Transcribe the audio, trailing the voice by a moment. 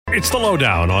It's the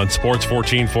Lowdown on Sports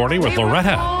 1440 with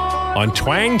Loretta on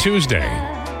Twang Tuesday.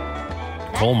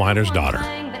 Coal miner's daughter.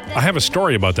 I have a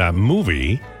story about that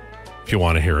movie, if you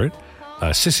want to hear it.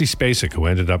 Sissy Spacek, who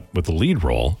ended up with the lead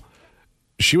role,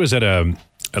 she was at a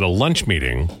lunch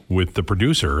meeting with the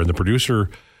producer, and the producer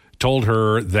told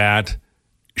her that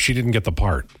she didn't get the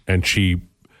part, and she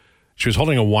was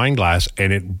holding a wine glass,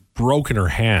 and it broke in her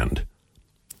hand.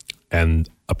 And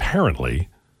apparently,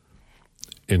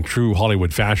 in true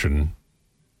Hollywood fashion,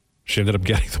 she ended up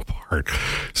getting the part.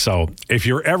 So if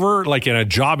you're ever like in a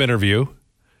job interview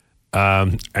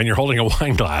and you're holding a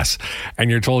wine glass and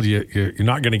you're told you're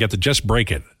not going to get just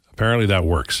break it. Apparently that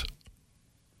works.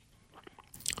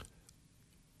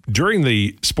 During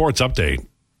the sports update,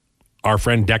 our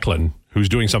friend Declan, who's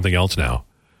doing something else now,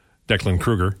 Declan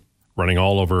Kruger, running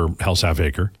all over Hell's Half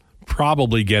Acre,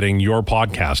 probably getting your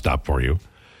podcast up for you,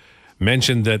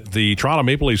 mentioned that the Toronto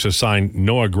Maple Leafs have signed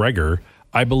Noah Gregor.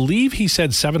 I believe he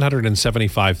said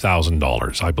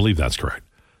 $775,000. I believe that's correct.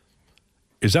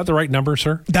 Is that the right number,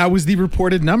 sir? That was the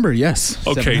reported number, yes.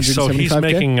 Okay, so he's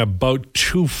making about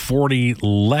 $240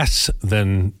 less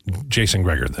than Jason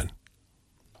Gregor then.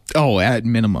 Oh, at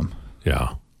minimum.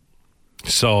 Yeah.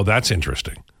 So that's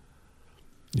interesting.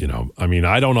 You know, I mean,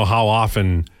 I don't know how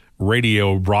often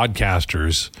radio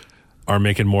broadcasters are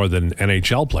making more than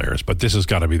NHL players, but this has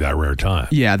got to be that rare time.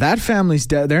 Yeah, that family's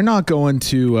they're not going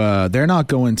to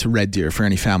Red Deer for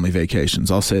any family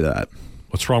vacations. I'll say that.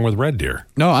 What's wrong with Red Deer?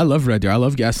 No, I love Red Deer. I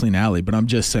love Gasoline Alley, but I'm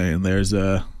just saying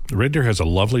Red Deer has a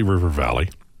lovely river valley.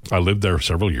 I lived there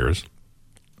several years.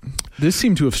 This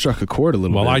seemed to have struck a chord a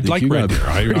little bit. Well, I like Red Deer.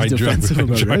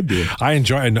 I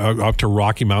enjoy up to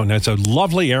Rocky Mountain. It's a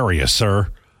lovely area, sir.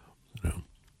 Yeah.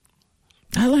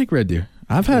 I like Red Deer.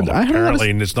 Apparently,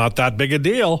 it's not that big a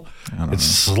deal. It's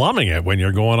slumming it when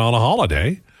you're going on a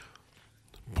holiday.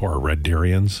 Poor Red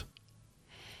Deerians.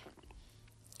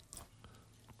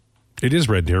 It is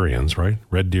Red Deerians, right?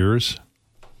 Red Deers.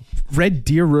 Red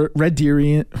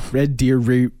Deerians.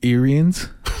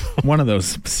 One of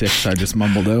those six I just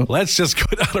mumbled out. Let's just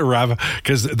go down a rabbit,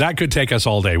 because that could take us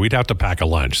all day. We'd have to pack a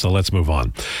lunch, so let's move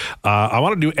on. I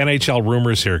want to do NHL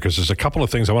rumors here, because there's a couple of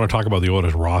things I want to talk about the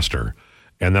Oilers roster.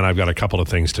 And then I've got a couple of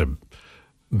things to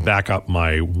back up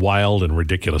my wild and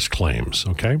ridiculous claims,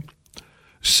 okay?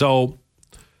 So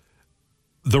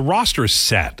the roster is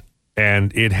set,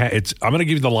 and it's. I'm going to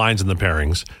give you the lines and the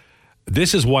pairings.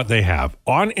 This is what they have.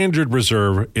 On injured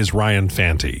reserve is Ryan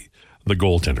Fanti, the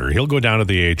goaltender. He'll go down to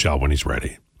the AHL when he's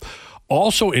ready.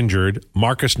 Also injured,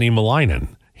 Markus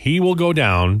Niemelainen. He will go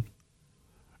down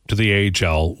to the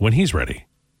AHL when he's ready.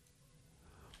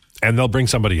 And they'll bring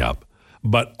somebody up.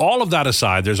 But all of that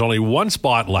aside, there's only one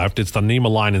spot left. It's the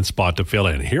Niemelainen spot to fill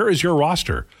in. Here is your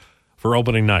roster for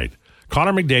opening night.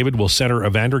 Connor McDavid will center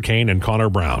Evander Kane and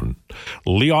Connor Brown.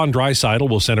 Leon Draisaitl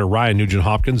will center Ryan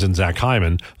Nugent-Hopkins and Zach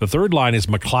Hyman. The third line is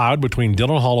McLeod between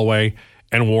Dylan Holloway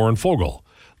and Warren Foegele.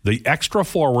 The extra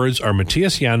forwards are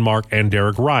Matthias Janmark and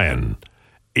Derek Ryan.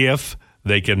 If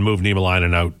they can move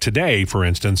Niemelainen out today, for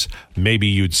instance, maybe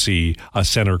you'd see a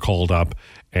center called up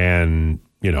and,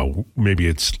 you know, maybe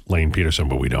it's Lane Peterson,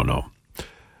 but we don't know.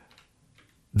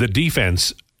 The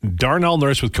defense, Darnell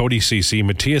Nurse with Cody Ceci,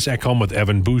 Matthias Ekholm with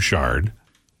Evan Bouchard,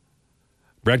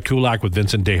 Brett Kulak with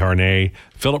Vincent Desharnais,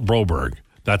 Philip Broberg.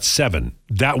 That's 7.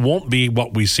 That won't be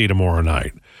what we see tomorrow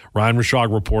night. Ryan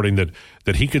Rishaug reporting that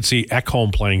he could see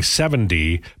Ekholm playing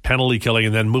 7D, penalty killing,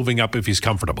 and then moving up if he's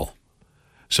comfortable.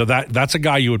 So that's a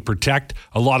guy you would protect.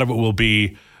 A lot of it will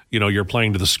be, you know, you're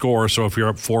playing to the score, so if you're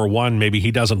up 4-1, maybe he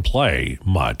doesn't play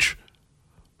much.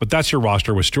 But that's your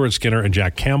roster with Stuart Skinner and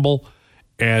Jack Campbell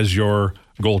as your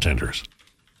goaltenders.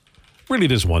 Really,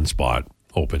 there's one spot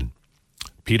open.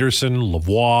 Peterson,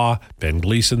 Lavoie, Ben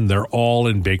Gleason, they're all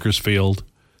in Bakersfield.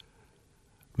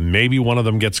 Maybe one of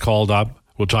them gets called up.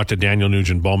 We'll talk to Daniel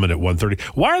Nugent-Bowman at 1:30.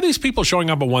 Why are these people showing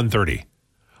up at 1:30?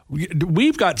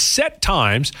 We've got set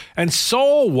times, and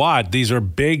so what? These are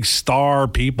big star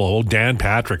people. Oh, Dan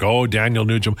Patrick. Oh, Daniel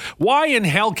Nugent. Why in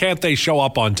hell can't they show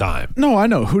up on time? No, I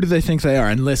know. Who do they think they are?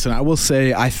 And listen, I will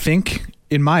say, I think,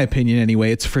 in my opinion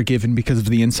anyway, it's forgiven because of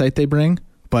the insight they bring.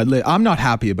 But I'm not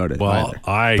happy about it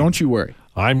either. Don't you worry.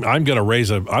 I'm going to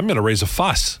raise a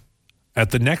fuss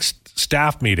at the next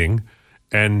staff meeting,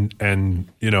 and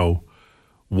you know,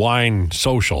 wine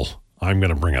social. I'm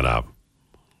going to bring it up.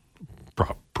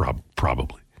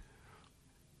 Probably.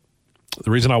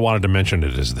 The reason I wanted to mention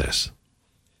it is this.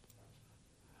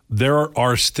 There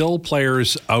are still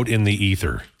players out in the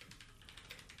ether.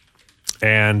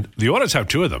 And the Oilers have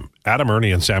 2 of them, Adam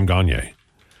Ernie and Sam Gagner.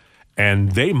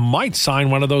 And they might sign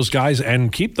one of those guys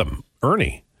and keep them,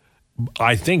 Ernie.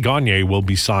 I think Gagne will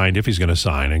be signed, if he's going to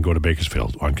sign, and go to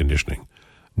Bakersfield on conditioning.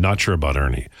 Not sure about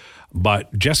Ernie.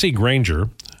 But Jesse Granger,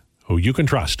 who you can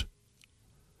trust,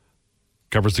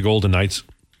 covers the Golden Knights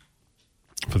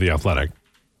for The Athletic.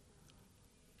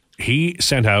 He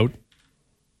sent out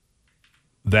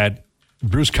that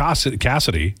Bruce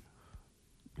Cassidy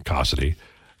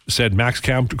said Max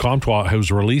Comtois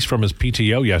was released from his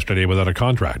PTO yesterday without a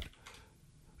contract.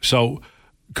 So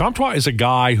Comtois is a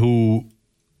guy who,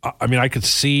 I mean, I could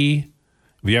see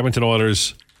the Edmonton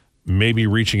Oilers maybe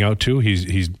reaching out to.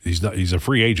 He's a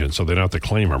free agent, so they don't have to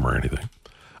claim him or anything.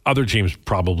 Other teams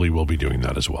probably will be doing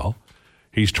that as well.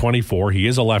 He's 24. He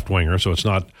is a left winger, so it's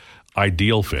not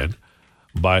ideal fit.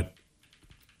 But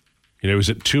he was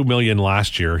at $2 million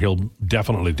last year. He'll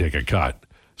definitely take a cut.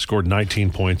 Scored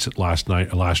 19 points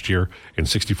last year in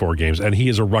 64 games, and he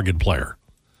is a rugged player.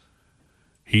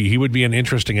 He would be an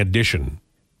interesting addition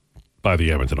by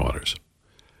the Edmonton Oilers.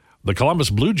 The Columbus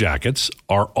Blue Jackets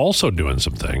are also doing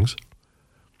some things.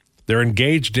 They're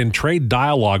engaged in trade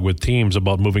dialogue with teams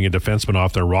about moving a defenseman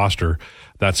off their roster.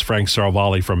 That's Frank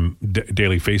Saravalli from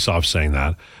Daily Faceoff saying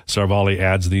that. Saravalli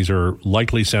adds these are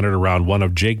likely centered around one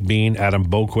of Jake Bean, Adam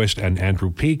Boquist, and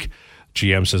Andrew Peak.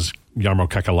 GM says Jarmo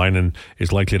Kekalainen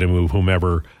is likely to move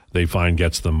whomever they find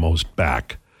gets the most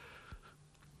back.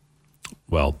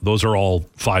 Well, those are all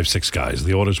 5-6 guys.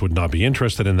 The Oilers would not be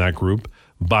interested in that group,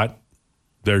 but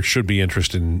there should be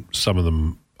interest in some of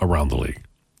them around the league.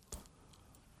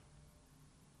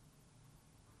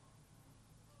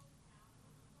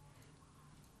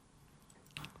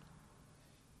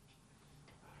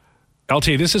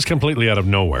 LT, this is completely out of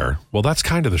nowhere. Well, that's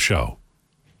kind of the show.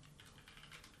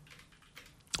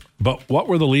 But what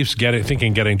were the Leafs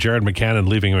thinking getting Jared McCann and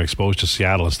leaving him exposed to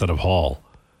Seattle instead of Hall?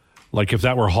 Like, if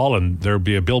that were Holland, there would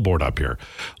be a billboard up here.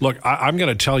 Look, I'm going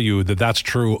to tell you that that's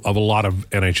true of a lot of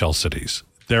NHL cities.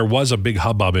 There was a big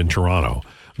hubbub in Toronto,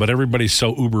 but everybody's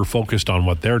so uber focused on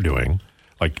what they're doing.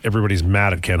 Like, everybody's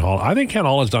mad at Ken Hall. I think Ken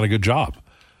Hall has done a good job.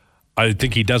 I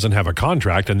think he doesn't have a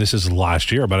contract, and this is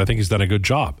last year, but I think he's done a good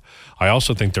job. I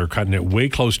also think they're cutting it way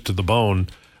close to the bone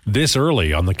this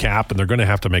early on the cap, and they're going to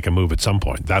have to make a move at some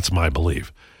point. That's my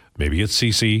belief. Maybe it's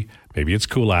CC, maybe it's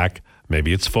Kulak,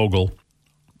 maybe it's Fogle.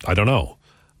 I don't know.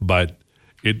 But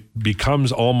it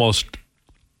becomes almost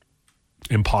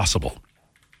impossible.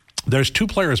 There's 2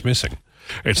 players missing.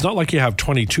 It's not like you have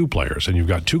 22 players and you've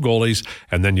got 2 goalies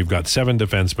and then you've got 7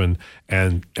 defensemen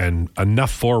and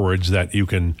enough forwards that you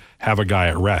can have a guy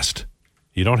at rest.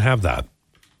 You don't have that.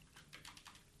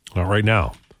 Not right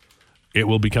now. It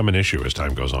will become an issue as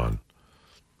time goes on.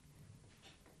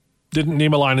 Didn't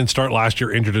Niemelainen start last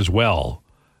year injured as well?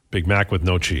 Big Mac with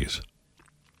no cheese.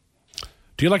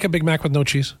 Do you like a Big Mac with no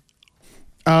cheese?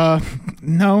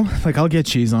 No. Like, I'll get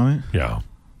cheese on it. Yeah.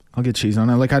 I'll get cheese on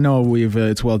it. Like, I know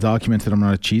it's well documented I'm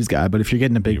not a cheese guy, but if you're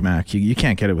getting a Big Mac, you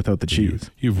can't get it without the cheese.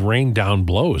 You've rained down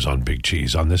blows on big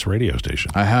cheese on this radio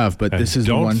station. I have, but this is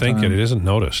the one time. Don't think it isn't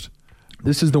noticed.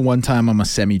 This is the one time I'm a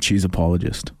semi-cheese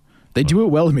apologist. They do it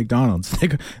well at McDonald's.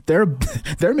 They're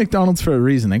McDonald's for a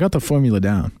reason. They got the formula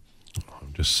down.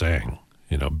 I'm just saying.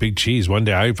 Big cheese. One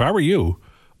day, if I were you,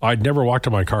 I'd never walk to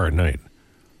my car at night.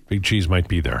 Big cheese might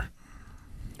be there.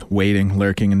 Waiting,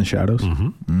 lurking in the shadows.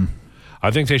 Mm-hmm. I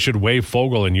think they should waive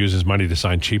Fogle and use his money to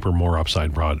sign cheaper, more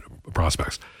upside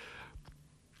prospects.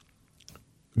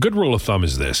 Good rule of thumb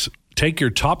is this. Take your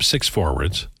top 6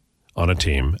 forwards on a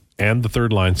team and the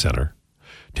third line center.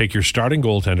 Take your starting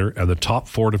goaltender and the top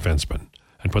 4 defensemen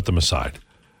and put them aside.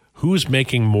 Who's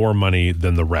making more money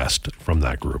than the rest from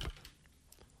that group?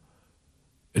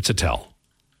 It's a tell.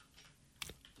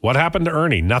 What happened to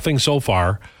Ernie? Nothing so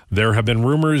far. There have been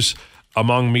rumors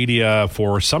among media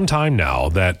for some time now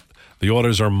that the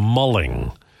Oilers are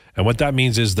mulling. And what that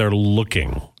means is they're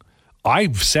looking.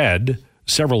 I've said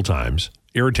several times,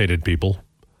 irritated people,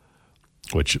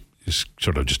 which is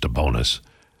sort of just a bonus,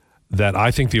 that I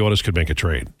think the Oilers could make a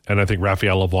trade. And I think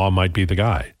Raphael Lavoie might be the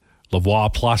guy.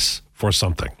 Lavoie plus for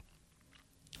something.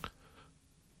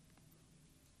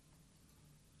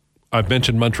 I've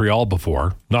mentioned Montreal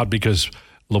before, not because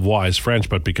Lavoie is French,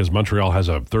 but because Montreal has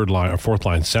a fourth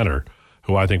line center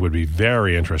who I think would be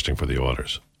very interesting for the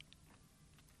Oilers.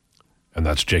 And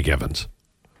that's Jake Evans.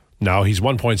 Now, he's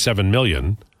 $1.7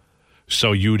 million,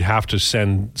 so you'd have to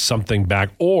send something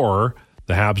back, or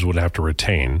the Habs would have to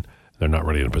retain. They're not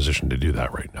really in a position to do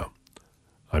that right now.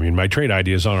 I mean, my trade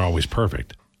ideas aren't always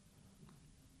perfect.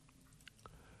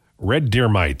 Red Deer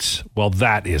Mites. Well,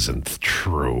 that isn't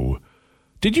true.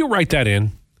 Did you write that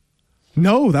in?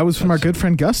 No, that was from our good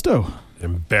friend Gusto.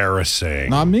 Embarrassing.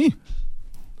 Not me.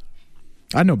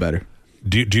 I know better.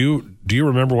 Do you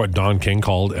remember what Don King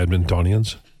called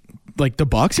Edmontonians? Like the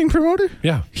boxing promoter?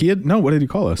 Yeah. What did he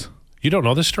call us? You don't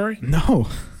know this story? No.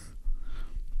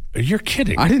 You're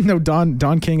kidding. I didn't know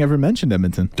Don King ever mentioned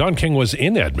Edmonton. Don King was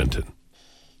in Edmonton.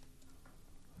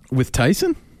 With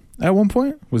Tyson at one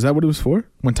point? Was that what it was for?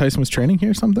 When Tyson was training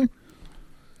here or something?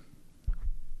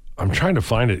 I'm trying to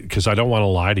find it because I don't want to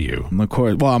lie to you. Of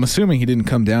course. Well, I'm assuming he didn't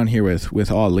come down here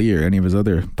with Ali or any of his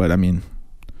other, but I mean,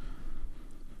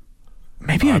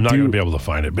 maybe I'm not going to be able to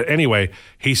find it. But anyway,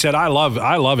 he said, I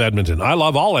love Edmonton. I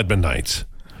love all Edmontonites.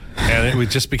 And it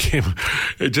just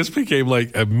became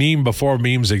like a meme before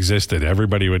memes existed.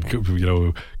 Everybody would,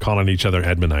 calling each other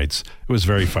Edmontites. It was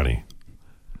very funny.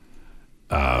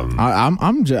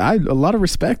 I a lot of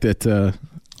respect that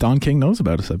Don King knows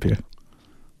about us up here.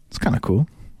 It's kind of cool.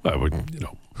 I would,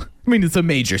 I mean, it's a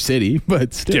major city,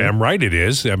 but still. Damn right it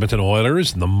is. The Edmonton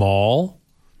Oilers and the Mall.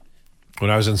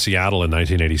 When I was in Seattle in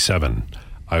 1987,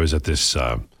 I was at this.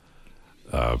 There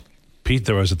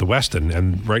was at the Westin,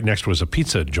 and right next was a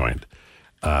pizza joint,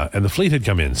 and the fleet had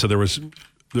come in. So there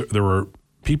were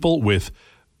people with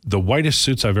the whitest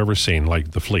suits I've ever seen,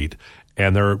 like the fleet,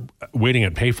 and they're waiting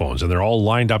at payphones, and they're all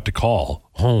lined up to call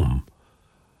home,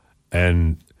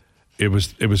 and it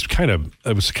was kind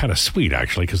of sweet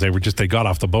actually, because they got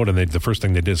off the boat and the first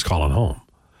thing they did is call on home,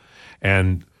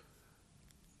 and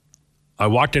I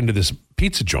walked into this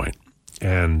pizza joint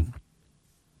and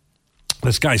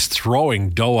this guy's throwing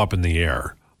dough up in the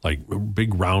air, like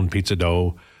big round pizza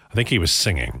dough. I think he was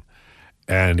singing.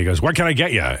 And he goes, "What can I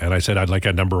get you?" And I said, "I'd like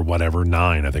a number whatever,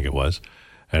 9, I think it was."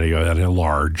 And he goes, "A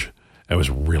large." It was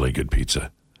really good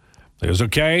pizza. He goes,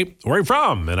 "Okay, where are you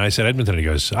from?" And I said, "Edmonton." And he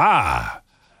goes,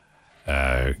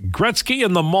 Gretzky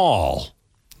and the Mall.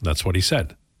 That's what he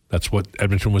said. That's what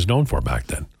Edmonton was known for back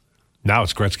then. Now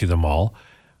it's Gretzky, the Mall,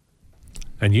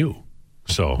 and you.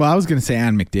 So, well, I was going to say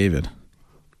Ann McDavid.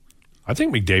 I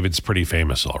think McDavid's pretty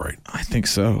famous, all right. I think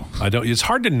so. It's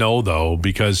hard to know though,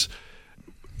 because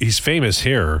he's famous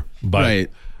here, but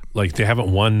right. Like they haven't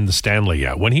won the Stanley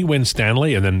yet. When he wins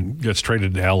Stanley and then gets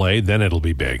traded to LA, then it'll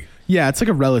be big. Yeah, it's like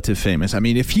a relative famous. I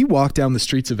mean, if he walked down the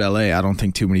streets of LA, I don't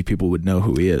think too many people would know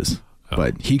who he is. Oh.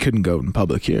 But he couldn't go in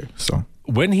public here. So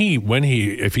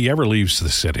if he ever leaves the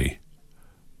city,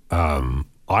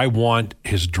 I want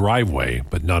his driveway,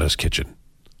 but not his kitchen.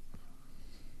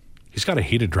 He's got a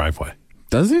heated driveway.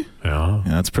 Does he? Yeah.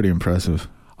 Yeah, that's pretty impressive.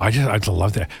 I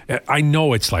love that. I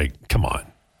know it's like, come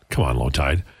on,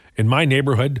 Lowetide. In my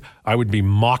neighborhood, I would be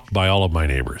mocked by all of my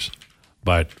neighbors,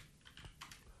 but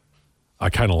I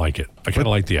kind of like it. I kind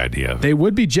of like the idea of it. They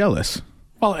would be jealous.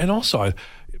 Well, and also,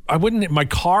 I wouldn't. My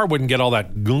car wouldn't get all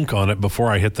that gunk on it before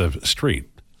I hit the street.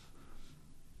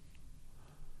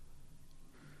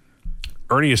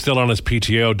 Ernie is still on his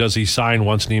PTO. Does he sign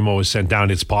once Nemo is sent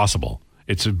down? It's possible.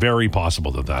 It's very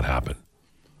possible that happened.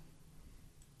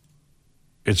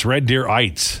 It's Red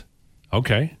Deer-ites.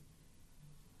 Okay.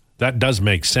 That does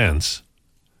make sense.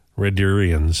 Red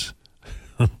Deerians.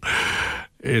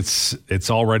 It's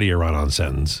already a run-on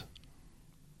sentence.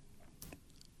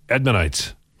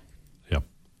 Edmontites. Yep.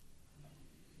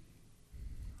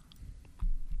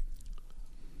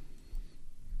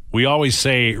 We always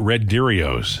say Red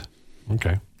Deerios.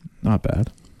 Okay. Not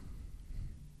bad.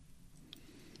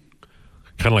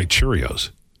 Kind of like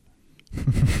Cheerios.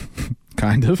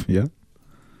 Kind of, yeah.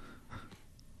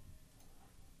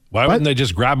 Why wouldn't they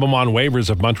just grab him on waivers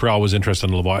if Montreal was interested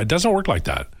in LeBlanc? It doesn't work like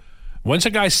that. Once a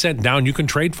guy's sent down, you can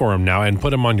trade for him now and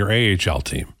put him on your AHL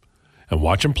team and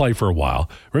watch him play for a while.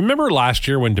 Remember last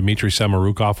year when Dmitry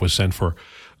Samorukov was sent for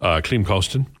Klim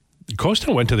Kostin?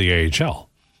 Kostin went to the AHL,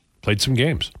 played some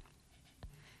games.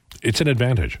 It's an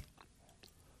advantage.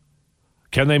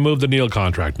 Can they move the Neil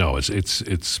contract? No,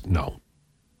 it's no.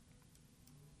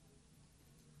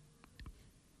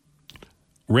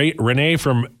 Renee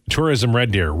from Tourism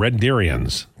Red Deer, Red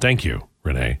Deerians. Thank you,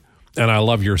 Renee. And I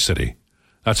love your city.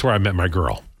 That's where I met my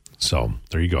girl. So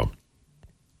there you go.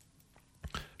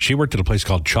 She worked at a place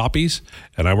called Choppy's,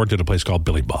 and I worked at a place called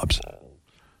Billy Bob's.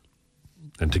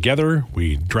 And together,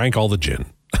 we drank all the gin.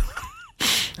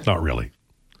 Not really.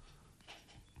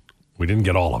 We didn't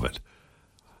get all of it.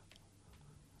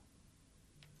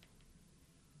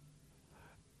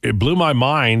 It blew my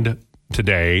mind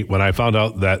today when I found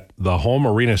out that the home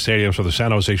arena stadiums for the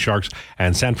San Jose Sharks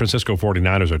and San Francisco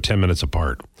 49ers are 10 minutes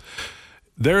apart.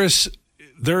 There is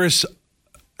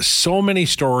so many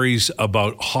stories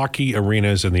about hockey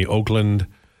arenas in the Oakland,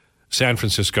 San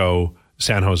Francisco,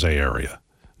 San Jose area.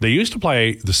 They used to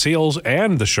play the Seals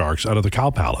and the Sharks out of the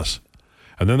Cow Palace.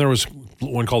 And then there was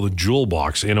one called the Jewel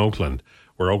Box in Oakland,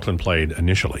 where Oakland played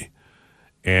initially.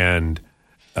 And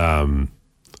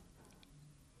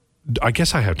I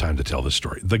guess I have time to tell this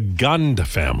story. The Gund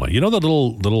family. You know the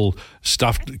little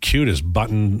stuffed, cutest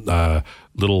button,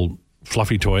 little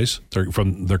fluffy toys?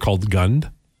 They're called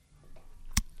Gund?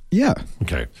 Yeah.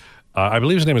 Okay. I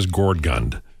believe his name is Gord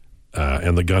Gund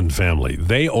and the Gund family.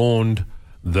 They owned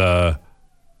the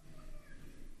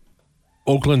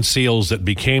Oakland Seals that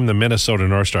became the Minnesota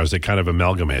North Stars. They kind of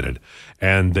amalgamated.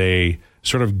 And they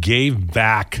sort of gave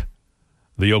back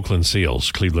the Oakland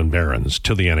Seals, Cleveland Barons,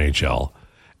 to the NHL.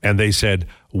 And they said,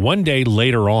 one day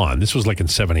later on, this was like in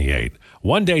 78,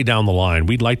 one day down the line,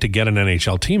 we'd like to get an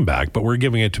NHL team back, but we're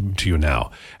giving it to you now.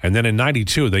 And then in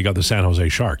 92, they got the San Jose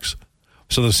Sharks.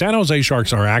 So the San Jose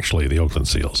Sharks are actually the Oakland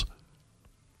Seals.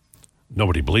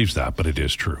 Nobody believes that, but it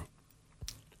is true.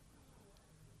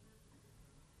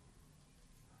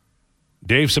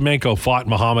 Dave Semenko fought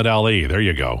Muhammad Ali. There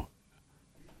you go.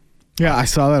 Yeah, I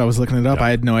saw that. I was looking it up. Yeah. I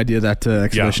had no idea that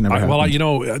exhibition ever happened. Well, you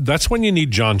know, that's when you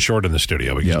need John Short in the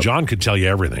studio because John could tell you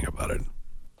everything about it.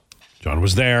 John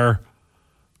was there.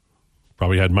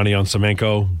 Probably had money on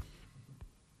Semenko.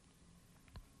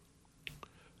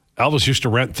 Elvis used to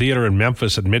rent theater in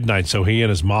Memphis at midnight so he and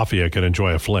his mafia could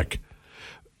enjoy a flick.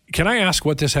 Can I ask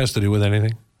what this has to do with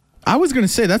anything? I was going to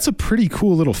say that's a pretty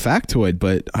cool little factoid,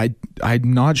 but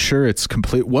I'm not sure it's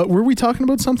complete. What were we talking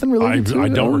about? Something related to it? I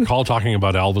don't recall talking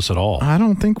about Elvis at all. I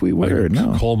don't think we were.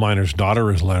 No. Coal miner's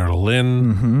daughter is Loretta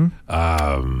Lynn.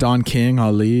 Mm-hmm. Don King,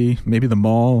 Ali, maybe the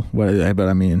Mall. But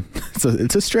I mean,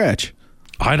 it's a stretch.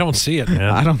 I don't see it, man.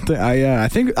 I don't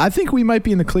think. I think we might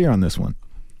be in the clear on this one.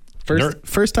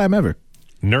 First time ever.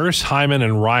 Nurse, Hyman,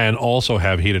 and Ryan also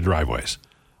have heated driveways.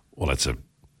 Well, it's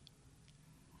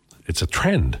a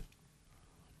trend.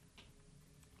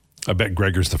 I bet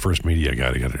Gregor's the first media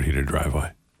guy to get a heated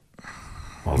driveway.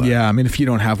 Yeah, I mean, if you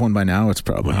don't have one by now, it's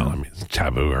probably... Well, I mean, it's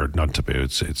taboo or not taboo.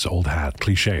 It's old hat,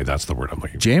 cliche. That's the word I'm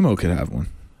looking for. JMO could have one.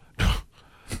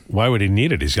 Why would he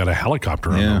need it? He's got a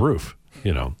helicopter on the roof,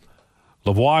 you know.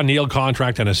 Lavoie, Neal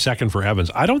contract and a second for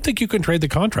Evans. I don't think you can trade the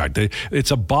contract.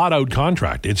 It's a bought-out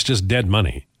contract. It's just dead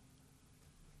money.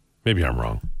 Maybe I'm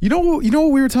wrong. You know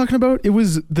what we were talking about? It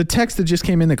was the text that just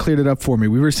came in that cleared it up for me.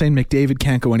 We were saying McDavid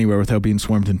can't go anywhere without being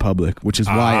swarmed in public, which is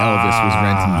why Elvis was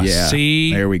renting. Yeah,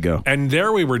 see? There we go. And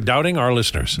there we were doubting our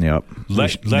listeners. Yep.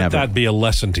 Let that be a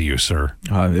lesson to you, sir.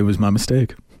 It was my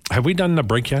mistake. Have we done the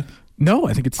break yet? No,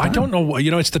 I think it's time. I don't know. You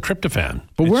know, it's the tryptophan.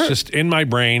 But it's just in my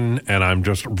brain, and I'm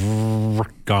just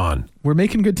gone. We're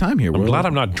making good time here. I'm glad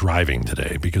I'm not driving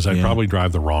today because I'd probably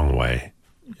drive the wrong way.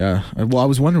 Yeah. Well, I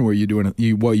was wondering what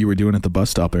you were doing at the bus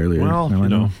stop earlier.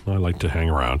 Well, I like to hang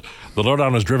around. The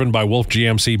Lowdown is driven by Wolf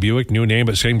GMC Buick. New name,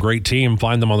 but same great team.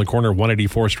 Find them on the corner of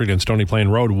 184th Street and Stony Plain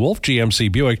Road.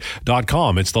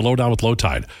 WolfGMCBuick.com. It's the Lowdown with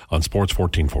Lowetide on Sports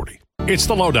 1440. It's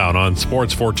the Lowdown on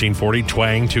Sports 1440,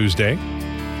 Twang Tuesday.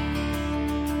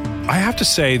 I have to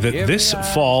say that this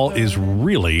fall is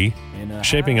really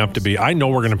shaping up to be, I know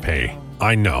we're going to pay.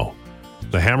 I know.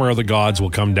 The hammer of the gods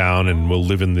will come down and we'll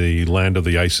live in the land of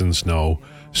the ice and snow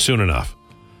soon enough.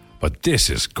 But this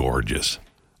is gorgeous.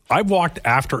 I've walked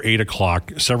after 8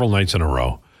 o'clock several nights in a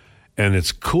row, and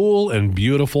it's cool and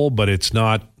beautiful, but it's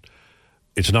not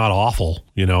awful.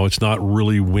 You know, it's not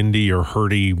really windy or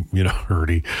cold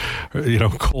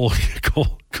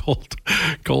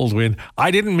wind.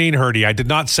 I didn't mean hurdy. I did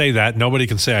not say that. Nobody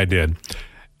can say I did.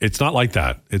 It's not like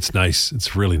that. It's nice.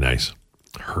 It's really nice.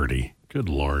 Hurdy. Good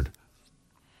Lord.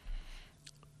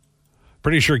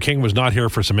 Pretty sure King was not here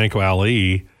for Semenko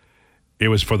Ali. It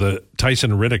was for the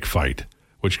Tyson Riddick fight,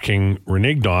 which King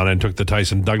reneged on and took the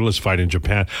Tyson Douglas fight in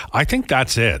Japan. I think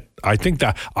that's it.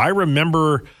 I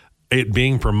remember it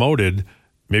being promoted.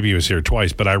 Maybe he was here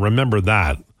twice, but I remember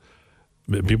that.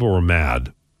 People were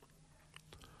mad.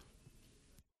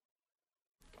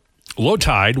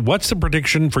 Lowetide, what's the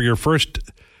prediction for your first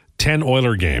 10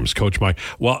 Oiler games, Coach Mike?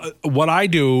 Well, what I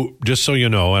do, just so you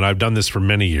know, and I've done this for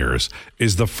many years,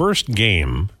 is the first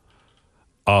game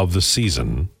of the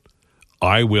season,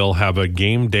 I will have a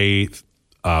game day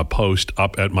post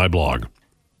up at my blog.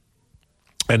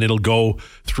 And it'll go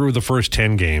through the first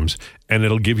 10 games, and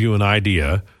it'll give you an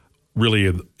idea.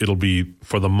 Really, it'll be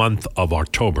for the month of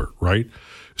October, right?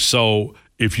 So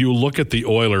if you look at the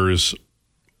Oilers'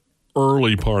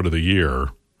 early part of the year,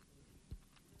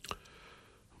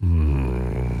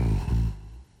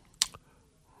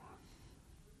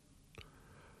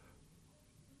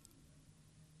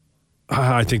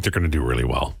 I think they're going to do really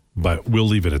well, but we'll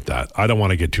leave it at that. I don't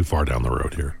want to get too far down the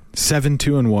road here.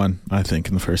 7-2-1, I think,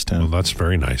 in the first 10. Well, that's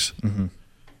very nice. Mm-hmm.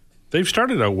 They've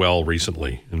started out well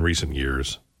recently, in recent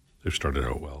years. They've started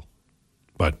out well,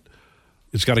 but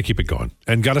it's got to keep it going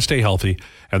and got to stay healthy.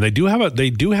 And they do have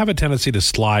a tendency to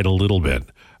slide a little bit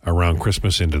around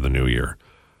Christmas into the new year.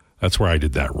 That's where I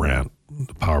did that rant.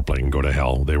 The power play can go to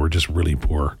hell. They were just really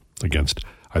poor against,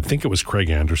 I think it was Craig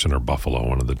Anderson or Buffalo,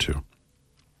 one of the two.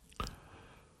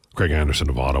 Craig Anderson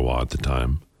of Ottawa at the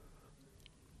time.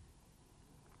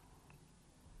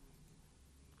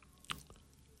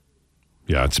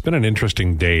 Yeah, it's been an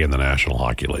interesting day in the National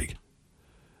Hockey League.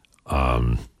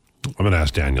 I'm going to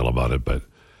ask Daniel about it, but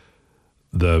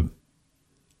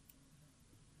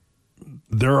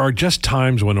there are just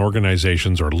times when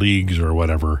organizations or leagues or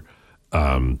whatever,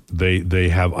 they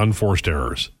have unforced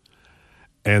errors.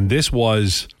 And this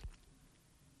was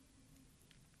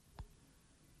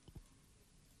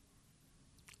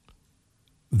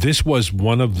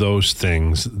one of those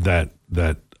things that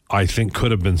I think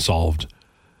could have been solved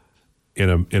in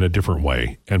a different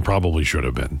way, and probably should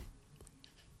have been.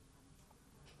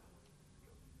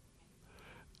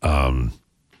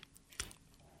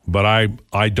 But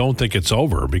I don't think it's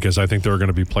over, because I think there are going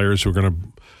to be players who are going to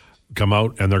come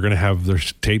out and they're going to have their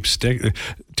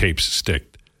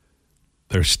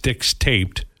their sticks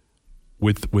taped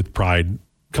with Pride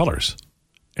colors,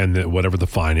 and whatever the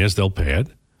fine is, they'll pay it.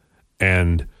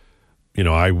 And you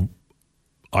know,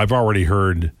 I've already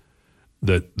heard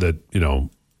that you know,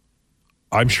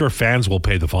 I'm sure fans will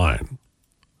pay the fine.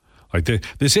 Like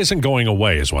this isn't going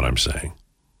away, is what I'm saying.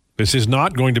 This is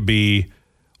not going to be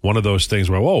one of those things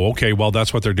where, oh, okay, well,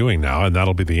 that's what they're doing now, and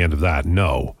that'll be the end of that.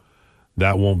 No,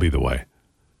 that won't be the way.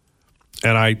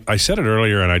 And I said it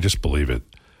earlier, and I just believe it.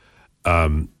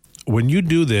 When you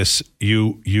do this,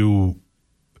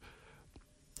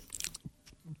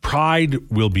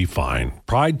 Pride will be fine.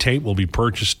 Pride tape will be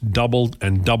purchased double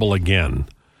and double again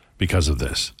because of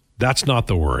this. That's not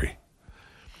the worry.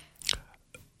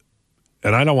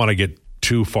 And I don't want to get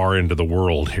too far into the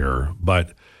world here,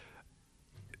 but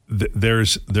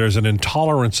there's an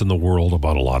intolerance in the world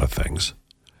about a lot of things.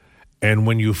 And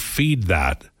when you feed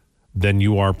that, then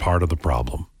you are part of the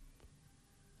problem.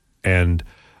 And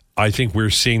I think we're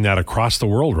seeing that across the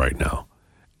world right now.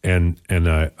 And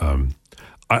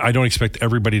I don't expect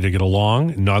everybody to get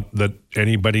along, not that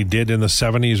anybody did in the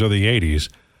 70s or the 80s,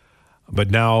 but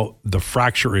now the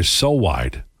fracture is so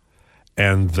wide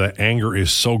and the anger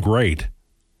is so great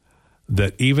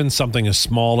that even something as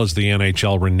small as the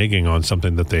NHL reneging on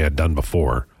something that they had done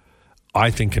before,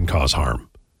 I think can cause harm.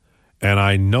 And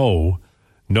I know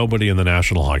nobody in the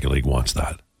National Hockey League wants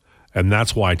that. And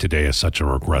that's why today is such a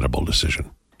regrettable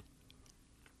decision.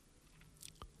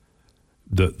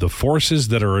 The forces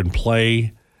that are in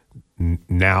play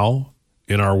now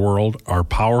in our world are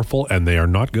powerful, and they are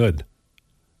not good.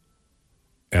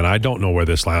 And I don't know where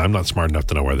this lands. I'm not smart enough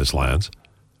to know where this lands.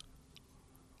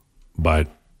 But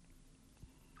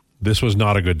this was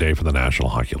not a good day for the National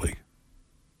Hockey League.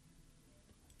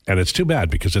 And it's too bad,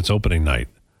 because it's opening night.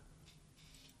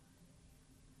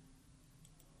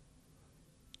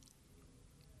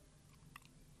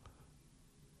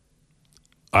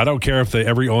 I don't care if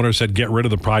every owner said get rid of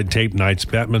the Pride tape nights.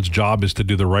 Batman's job is to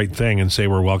do the right thing and say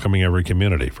we're welcoming every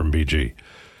community from BG.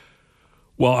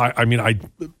 Well,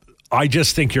 I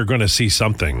just think you're going to see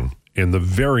something in the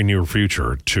very near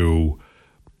future to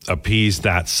appease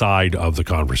that side of the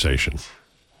conversation.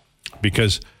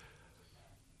 Because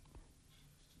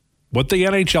what the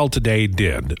NHL today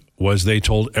did was they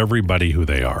told everybody who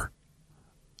they are.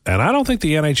 And I don't think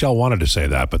the NHL wanted to say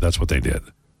that, but that's what they did.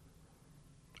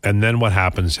 And then what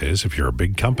happens is, if you're a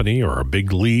big company or a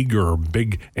big league or a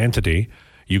big entity,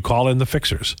 you call in the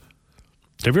fixers.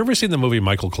 Have you ever seen the movie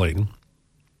Michael Clayton?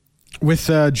 With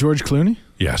George Clooney?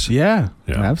 Yes. Yeah.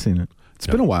 I've seen it. It's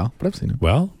been a while, but I've seen it.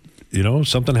 Well, you know,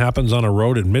 something happens on a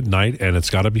road at midnight and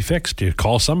it's got to be fixed. You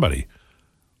call somebody.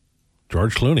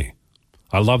 George Clooney.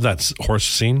 I love that horse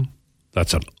scene.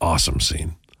 That's an awesome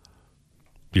scene.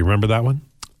 Do you remember that one?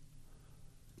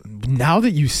 Now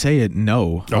that you say it,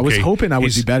 no. Okay. I was hoping I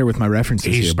would be better with my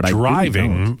references here, but I really don't. He's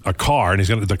driving a car, and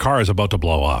the car is about to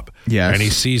blow up. Yes. And he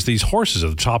sees these horses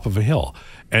at the top of a hill,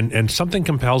 and something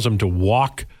compels him to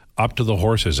walk up to the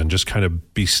horses and just kind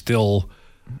of be still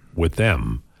with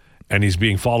them. And he's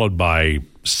being followed by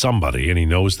somebody, and he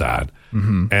knows that.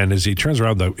 Mm-hmm. And as he turns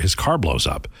around, his car blows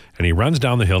up, and he runs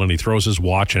down the hill, and he throws his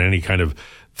watch and any kind of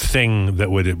thing that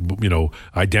would,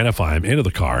 identify him into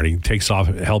the car, and he takes off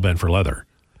hell-bent for leather.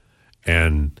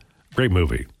 And great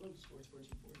movie.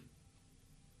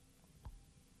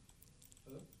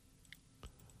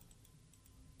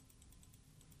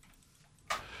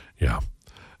 Yeah.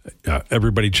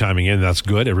 Everybody chiming in, that's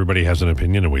good. Everybody has an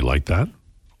opinion, and we like that.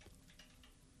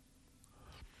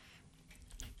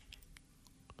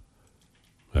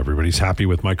 Everybody's happy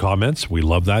with my comments. We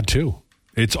love that too.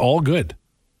 It's all good.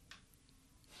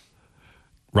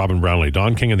 Robin Brownlee.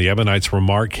 Don King and the Ebonites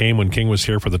remark came when King was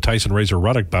here for the Tyson Razor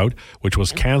Ruddock bout, which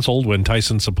was canceled when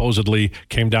Tyson supposedly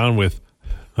came down with,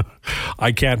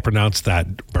 I can't pronounce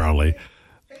that, Brownlee.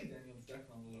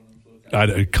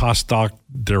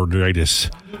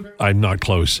 Costochondritis. I'm not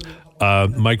close.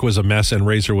 Mike was a mess, and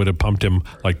Razor would have pumped him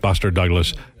like Buster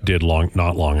Douglas did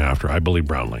not long after. I believe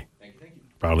Brownlee.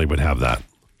 Brownlee would have that.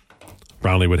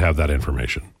 Brownlee would have that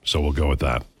information. So we'll go with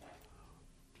that.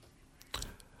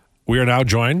 We are now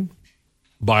joined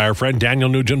by our friend Daniel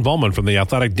Nugent-Bowman from The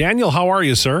Athletic. Daniel, how are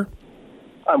you, sir?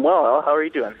 I'm well. How are you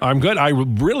doing? I'm good. I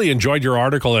really enjoyed your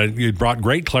article. It brought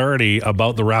great clarity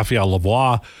about the Raphael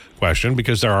Lavoie question,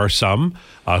 because there are some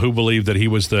who believe that he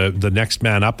was the next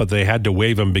man up, but they had to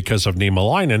waive him because of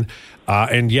Niemelainen.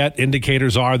 And yet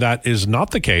indicators are that is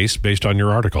not the case based on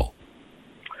your article.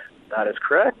 That is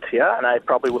correct, yeah. And I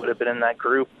probably would have been in that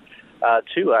group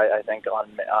too. I think on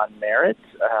merit,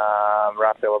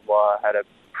 Raphael Lavoie had a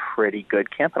pretty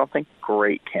good camp. I don't think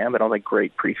great camp. I don't think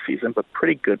great preseason, but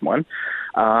pretty good one.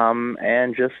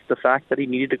 And just the fact that he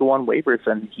needed to go on waivers,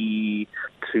 and he,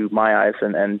 to my eyes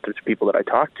and to people that I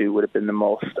talked to, would have been the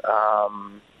most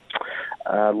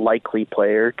likely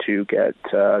player to get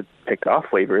picked off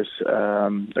waivers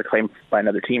or claimed by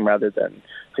another team rather than,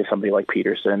 say, somebody like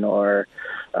Peterson or,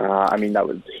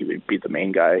 he would be the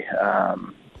main guy.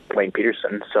 Wayne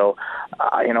Peterson. So,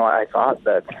 I thought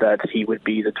that he would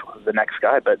be the next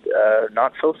guy, but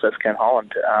not so, says Ken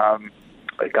Holland.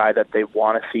 A guy that they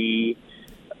want to see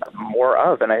more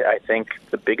of. And I think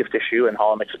the biggest issue, and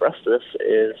Holland expressed this,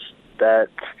 is that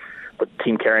with the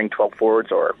team carrying 12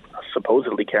 forwards, or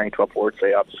supposedly carrying 12 forwards,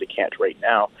 they obviously can't right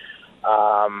now.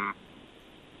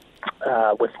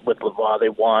 With Lavoie, they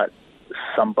want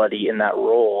somebody in that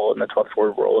role, in the 12th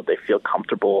forward role, that they feel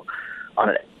comfortable on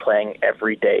it, playing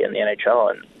every day in the NHL,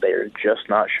 and they're just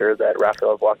not sure that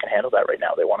Raphael Lavoie can handle that right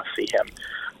now. They want to see him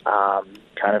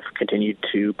kind of continue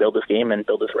to build his game and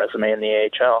build his resume in the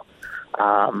AHL.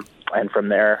 And from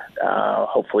there,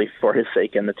 hopefully for his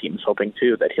sake, and the team's hoping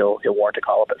too, that he'll warrant a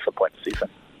call-up at some point this season.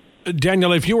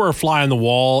 Daniel, if you were a fly on the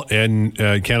wall in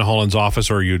Ken Holland's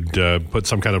office, or you'd put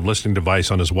some kind of listening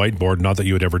device on his whiteboard, not that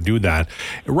you would ever do that,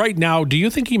 right now, do you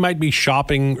think he might be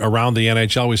shopping around the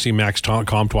NHL? We see Max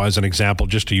Comtois as an example,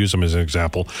 just to use him as an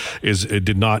example,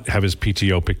 did not have his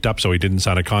PTO picked up, so he didn't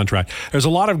sign a contract. There's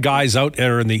a lot of guys out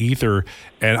there in the ether,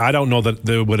 and I don't know that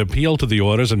they would appeal to the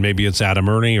Oilers, and maybe it's Adam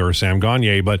Erne or Sam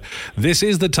Gagner, but this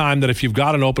is the time that if you've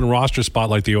got an open roster spot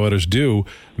like the Oilers do,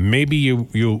 maybe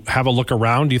you have a look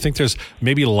around. Do you think there's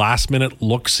maybe last-minute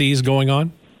look-sees going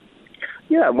on?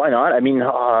 Yeah, why not? I mean,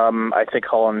 I think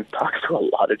Holland talks to a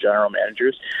lot of general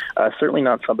managers. Certainly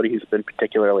not somebody who's been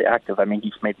particularly active. I mean,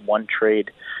 he's made one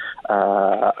trade,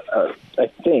 I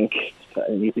think,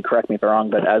 and you can correct me if I'm wrong,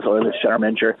 but as Oilers general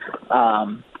manager,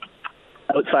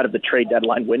 outside of the trade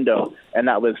deadline window, and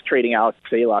that was trading Alex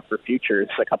Stalock for futures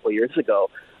a couple of years ago.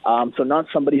 So not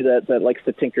somebody that likes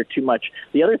to tinker too much.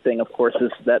 The other thing, of course,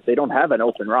 is that they don't have an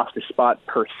open roster spot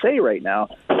per se right now.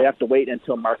 They have to wait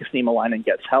until Marcus Niemelainen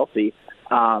gets healthy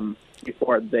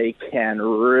before they can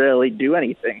really do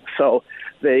anything. So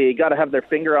they got to have their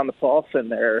finger on the pulse and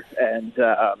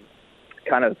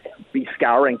kind of be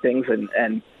scouring things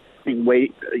and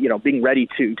being ready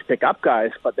to pick up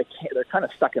guys, but they're kind of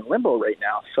stuck in limbo right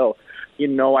now. So,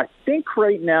 I think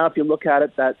right now, if you look at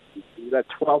it, that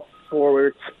 12th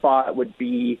forward spot would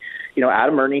be,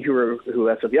 Adam Erne, who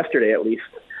as of yesterday at least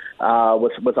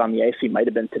was on the ice. He might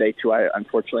have been today too. I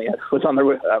unfortunately was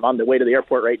on the way to the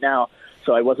airport right now,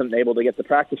 so I wasn't able to get to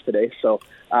practice today. So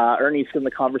Ernie's in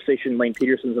the conversation. Lane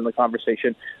Peterson's in the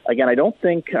conversation. Again, I don't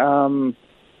think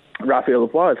Raphael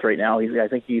Lavoie is right now. I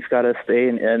think he's got to stay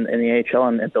in the AHL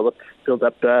and build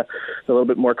up a little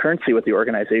bit more currency with the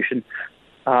organization.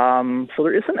 So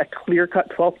there isn't a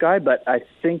clear-cut 12th guy, but I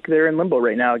think they're in limbo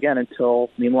right now, again, until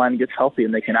Niemelainen gets healthy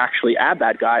and they can actually add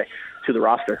that guy to the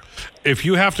roster. If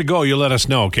you have to go, you let us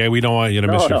know, okay? We don't want you to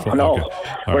miss your flight. No,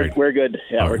 okay. We're good.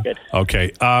 Yeah, we're good.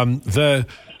 Okay.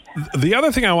 The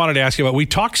other thing I wanted to ask you about, we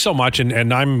talk so much,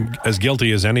 and I'm as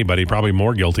guilty as anybody, probably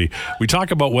more guilty. We talk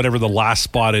about whatever the last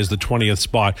spot is, the 20th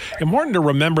spot. Important to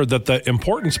remember that the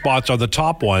important spots are the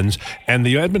top ones, and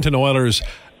the Edmonton Oilers,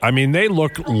 I mean, they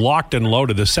look locked and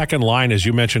loaded. The second line, as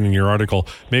you mentioned in your article,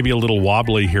 maybe a little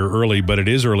wobbly here early, but it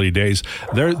is early days.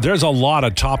 There's a lot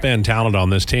of top-end talent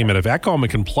on this team, and if Ekholm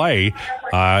can play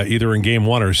either in Game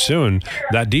 1 or soon,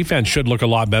 that defense should look a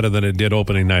lot better than it did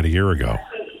opening night a year ago.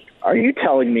 Are you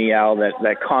telling me, Al,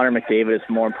 that Connor McDavid is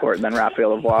more important than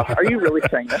Raphael Lavoie? Are you really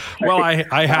saying that? Well,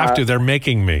 I have to. They're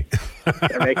making me.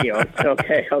 They're making you.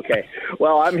 Okay.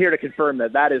 Well, I'm here to confirm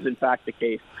that is, in fact, the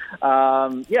case.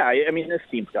 I mean, this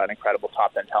team's got incredible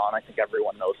top-end talent. I think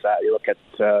everyone knows that. You look at,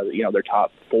 their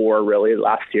top four, really,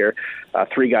 last year.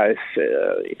 Three guys,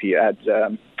 if you add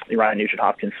Ryan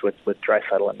Nugent-Hopkins with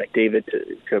Draisaitl and McDavid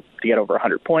to get over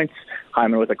 100 points.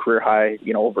 Hyman with a career high,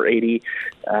 over 80.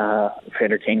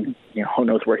 Vander Kane, who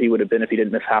knows where he would have been if he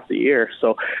didn't miss half the year.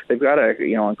 So they've got a,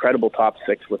 incredible top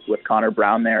six with Connor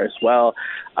Brown there as well.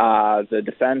 The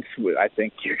defense, I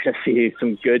think you're going to see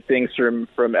some good things from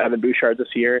Evan Bouchard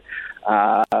this year.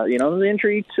 The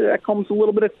injury to Ekholm's a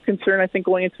little bit of concern, I think,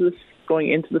 going into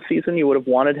the season. You would have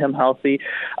wanted him healthy,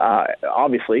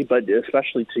 obviously, but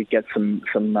especially to get some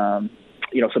time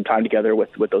together with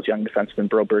those young defensemen,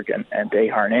 Broberg and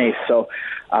Desharnais. So,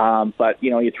 but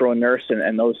you throw a Nurse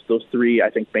and those three, I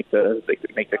think, make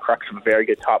the crux of a very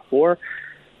good top four.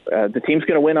 The team's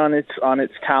going to win on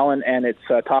its talent and its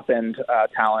top end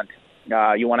talent.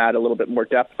 You want to add a little bit more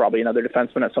depth, probably another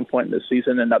defenseman at some point in the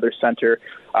season, another center,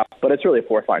 but it's really a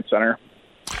fourth line center.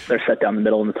 They're set down the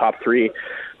middle in the top three.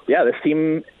 Yeah, this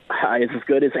team is as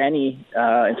good as any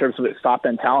in terms of its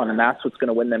top-end talent, and that's what's going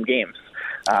to win them games.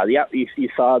 You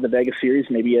saw the Vegas series.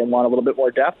 Maybe you want a little bit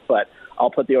more depth, but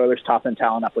I'll put the Oilers' top-end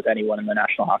talent up with anyone in the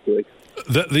National Hockey League.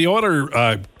 The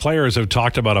Oilers players have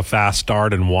talked about a fast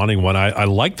start and wanting one. I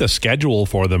like the schedule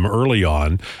for them early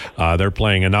on. They're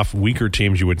playing enough weaker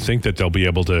teams. You would think that they'll be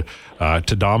able to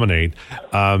dominate.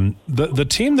 The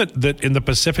team that in the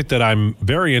Pacific that I'm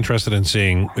very interested in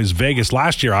seeing is Vegas.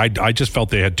 Last year, I just felt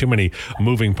they had too many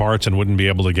moving parts and wouldn't be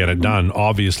able to get it done.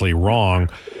 Obviously wrong.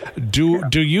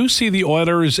 Do you see the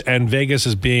Oilers and Vegas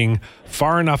as being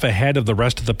far enough ahead of the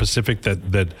rest of the Pacific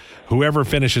that whoever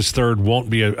finishes third won't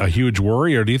be a huge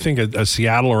worry, or do you think a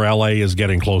Seattle or LA is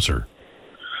getting closer?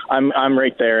 I'm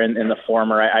right there in the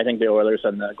former. I think the Oilers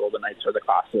and the Golden Knights are the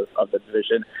class of the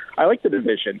division. I like the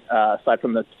division, aside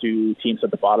from the two teams at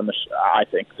the bottom, I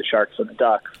think, the Sharks and the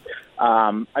Ducks.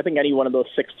 I think any one of those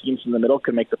six teams in the middle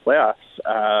could make the playoffs.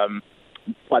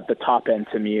 But the top end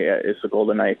to me is the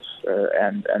Golden Knights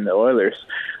and the Oilers.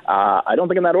 I don't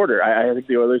think in that order. I think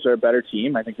the Oilers are a better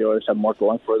team. I think the Oilers have more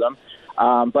going for them.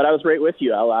 But I was right with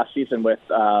you last season with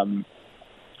not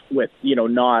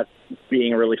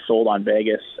being really sold on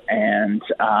Vegas, and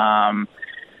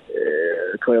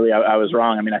clearly I was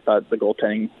wrong. I mean, I thought the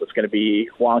goaltending was going to be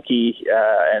wonky,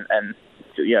 and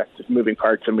just moving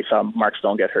parts, and we saw Mark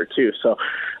Stone get hurt too. So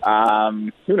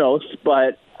who knows?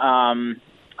 But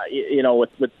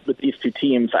with these two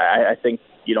teams, I think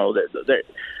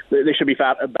they should be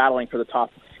battling for the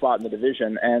top spot in the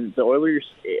division. And the Oilers,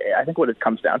 I think what it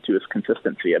comes down to is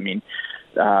consistency. I mean,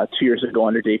 2 years ago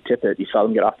under Dave Tippett, you saw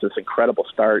them get off to this incredible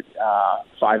start,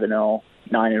 5-0,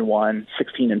 9-1,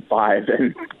 16-5,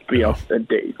 and and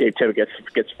Dave Tippett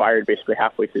gets fired basically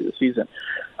halfway through the season.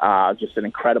 Just an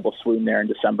incredible swoon there in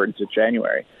December into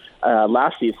January.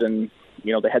 Last season,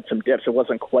 they had some dips. It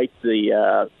wasn't quite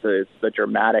the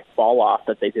dramatic fall off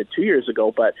that they did 2 years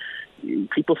ago, but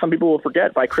some people will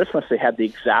forget by Christmas they had the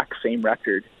exact same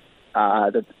record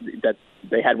that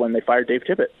they had when they fired Dave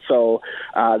Tippett. So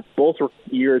both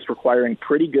years requiring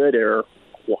pretty good or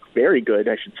very good,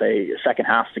 I should say, second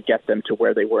half to get them to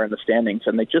where they were in the standings,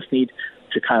 and they just need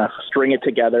to kind of string it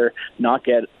together, not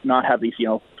have these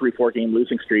 3-4 game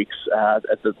losing streaks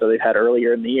that they had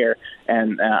earlier in the year,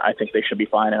 and I think they should be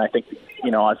fine. And I think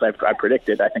as I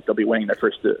predicted, I think they'll be winning their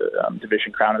first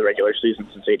division crown of the regular season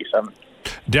since '87.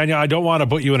 Daniel, I don't want to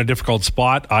put you in a difficult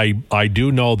spot. I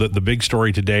do know that the big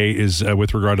story today is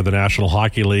with regard to the National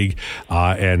Hockey League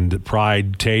and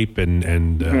Pride tape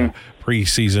and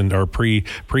preseason or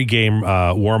pre-game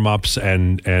warm-ups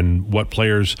and what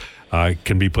players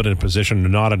can be put in a position or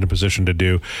not in a position to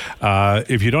do.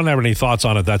 If you don't have any thoughts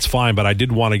on it, that's fine, but I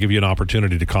did want to give you an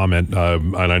opportunity to comment,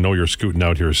 and I know you're scooting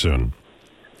out here soon.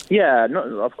 Yeah,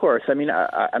 no, of course. I mean,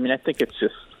 I think it's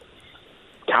just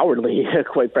cowardly,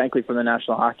 quite frankly, from the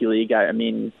National Hockey League. I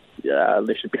mean,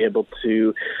 they should be able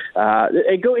to.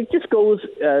 It just goes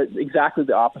exactly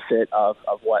the opposite of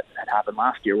what had happened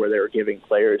last year, where they were giving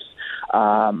players,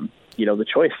 the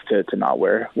choice to not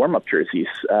wear warm-up jerseys,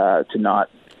 to not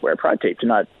wear Pride tape,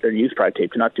 or use Pride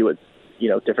tape, to not do it,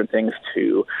 different things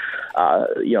to,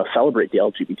 celebrate the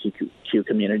LGBTQ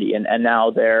community, and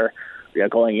now they're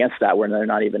going against that, where they're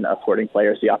not even affording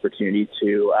players the opportunity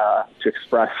to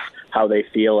express how they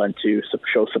feel and to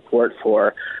show support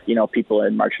for, people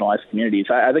in marginalized communities.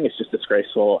 I think it's just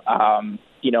disgraceful. I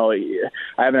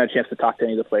haven't had a chance to talk to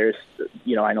any of the players.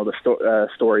 I know the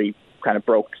story kind of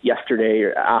broke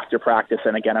yesterday after practice,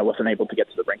 and again, I wasn't able to get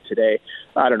to the rink today.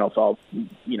 I don't know if I'll,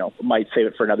 might save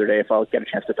it for another day. If I'll get a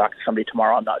chance to talk to somebody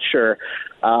tomorrow, I'm not sure.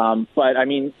 But I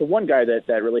mean, the one guy that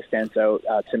really stands out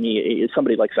to me is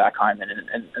somebody like Zach Hyman,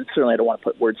 and certainly I don't want to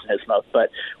put words in his mouth,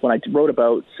 but when I wrote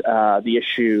about the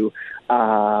issue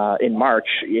in March,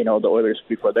 the Oilers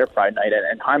before their Pride Night,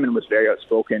 and Hyman was very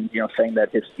outspoken, saying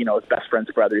that his best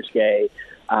friend's brother's gay.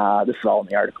 This is all in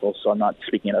the article, so I'm not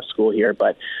speaking out of school here,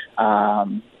 but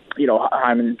Hyman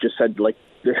just said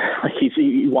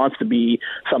he wants to be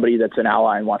somebody that's an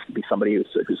ally and wants to be somebody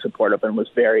who's supportive, and was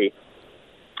very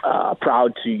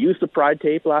proud to use the Pride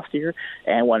tape last year,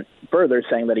 and went further,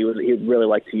 saying that he'd really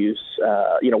like to use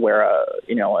wear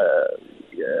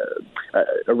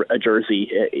a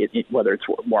jersey, whether it's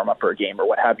warm up or a game or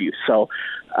what have you. So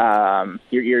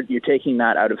you're taking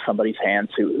that out of somebody's hands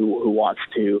who wants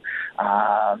to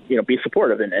be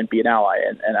supportive and be an ally,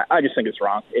 and I just think it's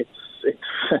wrong. It's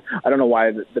I don't know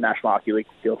why the National Hockey League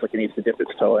feels like it needs to dip its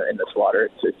toe in this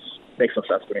water. It makes no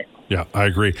sense to me. Yeah, I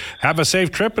agree. Have a safe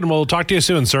trip, and we'll talk to you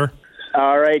soon, sir.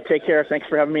 All right, take care. Thanks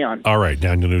for having me on. All right,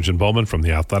 Daniel Nugent-Bowman from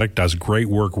The Athletic does great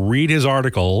work. Read his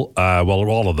article,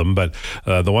 all of them, but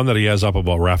the one that he has up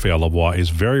about Raphael Lavoie is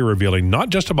very revealing, not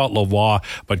just about Lavoie,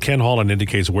 but Ken Holland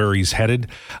indicates where he's headed,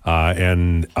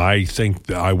 and I think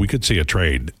we could see a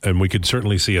trade, and we could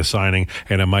certainly see a signing,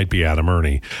 and it might be Adam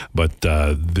Ernie, but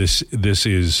this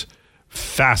is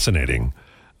fascinating.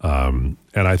 And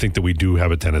I think that we do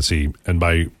have a tendency, and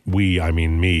by we, I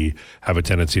mean me, have a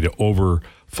tendency to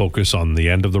over-focus on the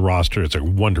end of the roster. It's a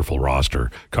wonderful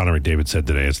roster. Connor McDavid said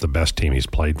today it's the best team he's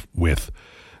played with.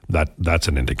 That's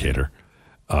an indicator.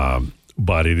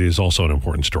 But it is also an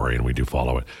important story, and we do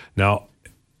follow it. Now,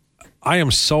 I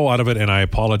am so out of it, and I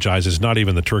apologize. It's not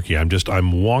even the turkey. I'm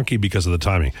wonky because of the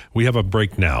timing. We have a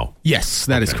break now. Yes,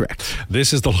 that is correct.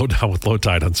 This is the Lowdown with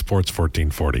Lowetide on Sports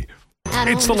 1440.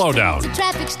 It's the Lowdown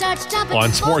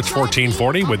on Sports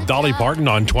 1440 with Dolly Parton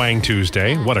on Twang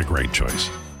Tuesday. What a great choice.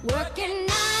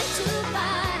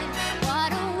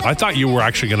 I thought you were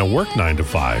actually going to work 9 to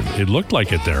 5. It looked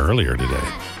like it there earlier today.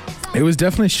 It was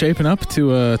definitely shaping up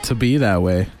to be that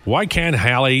way. Why can't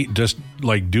Hallie just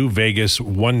do Vegas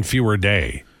one fewer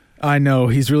day? I know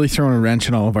he's really throwing a wrench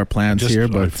in all of our plans here,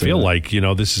 but I feel like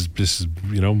this is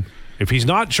if he's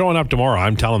not showing up tomorrow,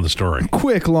 I'm telling the story.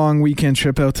 Quick long weekend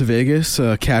trip out to Vegas,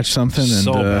 catch something,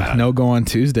 and no go on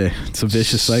Tuesday. It's a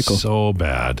vicious cycle. So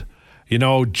bad,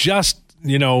 just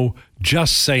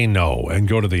say no and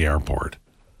go to the airport.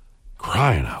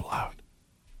 Crying out loud.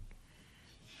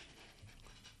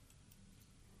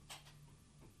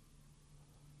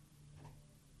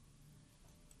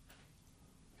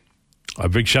 A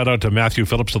big shout out to Matthew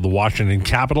Phillips of the Washington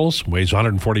Capitals. Weighs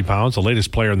 140 pounds, the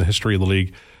latest player in the history of the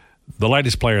league. The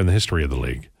lightest player in the history of the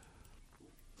league.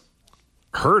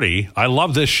 Hurdy, I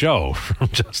love this show from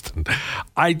Justin.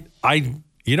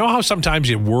 You know how sometimes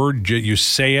you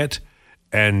say it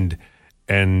and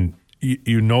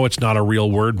you know it's not a real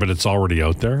word, but it's already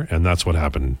out there, and that's what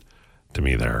happened to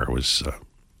me there. It was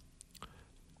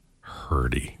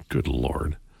Hurdy. Good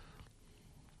Lord.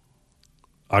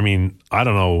 I mean, I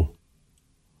don't know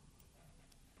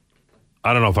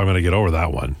if I'm going to get over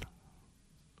that one.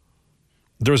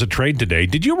 There was a trade today.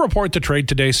 Did you report the trade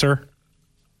today, sir?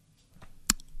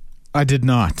 I did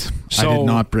not. I did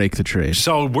not break the trade.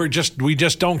 So we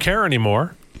just don't care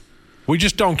anymore. We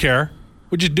just don't care.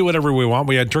 We just do whatever we want.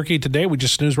 We had turkey today. We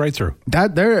just snooze right through.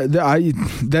 There's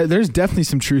definitely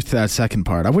some truth to that second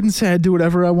part. I wouldn't say I do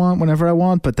whatever I want whenever I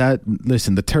want, but the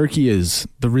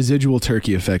residual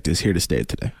turkey effect is here to stay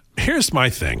today. Here's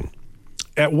my thing.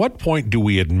 At what point do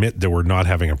we admit that we're not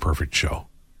having a perfect show?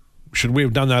 Should we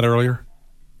have done that earlier?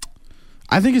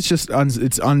 I think it's just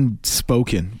it's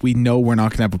unspoken. We know we're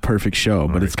not going to have a perfect show,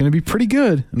 but it's going to be pretty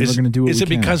good. And we're going to do what we can. Is it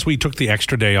because we took the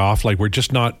extra day off? Like we're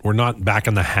not back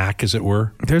in the hack, as it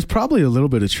were? There's probably a little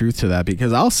bit of truth to that,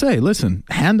 because I'll say, listen,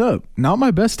 hand up, not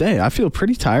my best day. I feel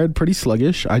pretty tired, pretty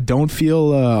sluggish. I don't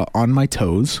feel on my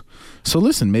toes. So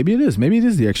listen, maybe it is. Maybe it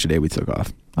is the extra day we took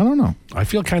off. I don't know. I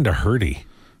feel kind of hurty.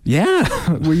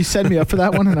 Yeah. Were you setting me up for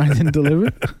that one and I didn't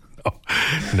deliver?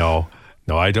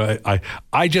 No, I don't.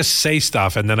 I just say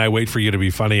stuff and then I wait for you to be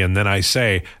funny and then I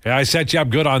say, hey, I set you up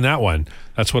good on that one.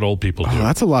 That's what old people do. Oh,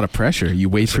 that's a lot of pressure. You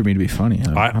wait for me to be funny.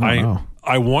 I don't know.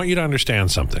 I want you to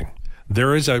understand something.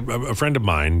 There is a friend of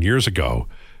mine years ago.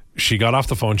 She got off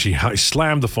the phone. She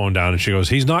slammed the phone down and she goes,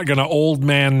 he's not going to old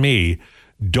man me.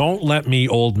 Don't let me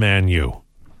old man you.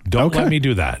 Don't let me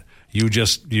do that. You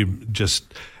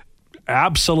just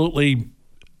absolutely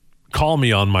call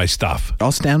me on my stuff.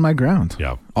 I'll stand my ground.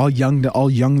 Yeah. I'll young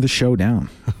the show down.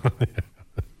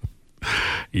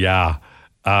 Yeah.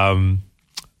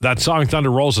 That song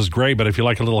Thunder Rolls is great, but if you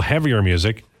like a little heavier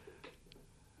music,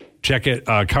 check it.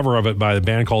 Cover of it by the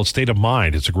band called State of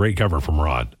Mind. It's a great cover from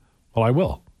Rod. Well, I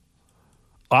will.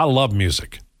 I love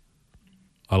music.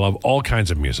 I love all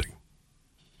kinds of music.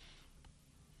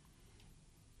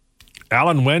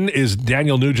 Alan, when is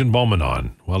Daniel Nugent-Bowman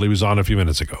on? Well, he was on a few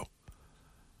minutes ago.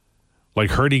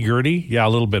 Like hurdy-gurdy? Yeah, a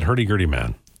little bit hurdy-gurdy,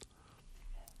 man.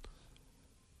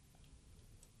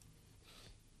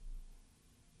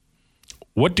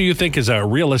 What do you think is a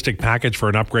realistic package for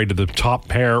an upgrade to the top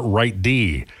pair right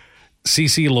D?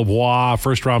 CC Lavoie,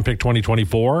 first-round pick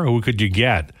 2024. Who could you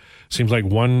get? Seems like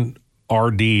one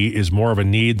RD is more of a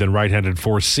need than right-handed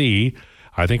 4C.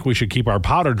 I think we should keep our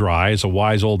powder dry, as a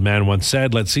wise old man once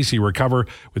said. Let CC recover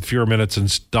with fewer minutes and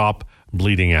stop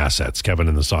bleeding assets. Kevin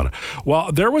in the sauna.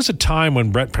 Well, there was a time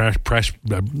when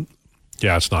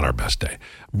it's not our best day.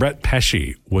 Brett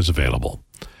Pesce was available.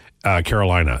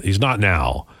 Carolina. He's not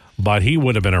now, but he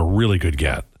would have been a really good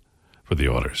get for the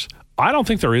Oilers. I don't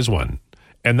think there is one.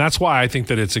 And that's why I think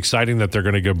that it's exciting that they're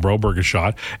going to give Broberg a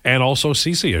shot and also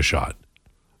CC a shot.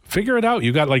 Figure it out.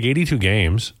 You got like 82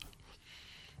 games.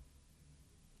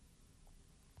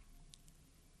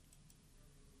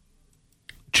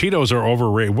 Cheetos are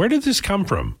overrated. Where did this come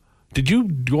from? Did you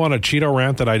go on a Cheeto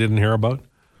rant that I didn't hear about?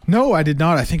 No, I did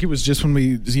not. I think it was just when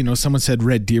we, someone said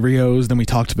Red Doritos, then we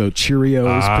talked about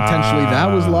Cheerios. Potentially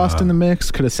that was lost in the mix.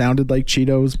 Could have sounded like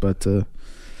Cheetos, but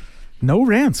no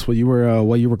rants while you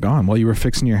were gone, while you were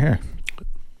fixing your hair.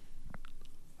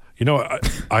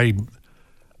 I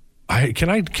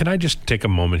can I just take a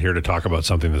moment here to talk about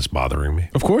something that's bothering me?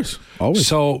 Of course, always.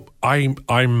 So I'm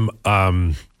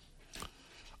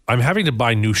having to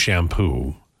buy new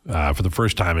shampoo for the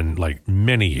first time in like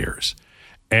many years.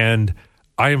 And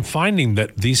I am finding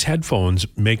that these headphones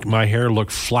make my hair look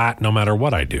flat no matter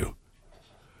what I do.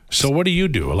 So what do you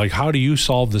do? Like, how do you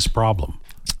solve this problem?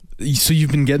 So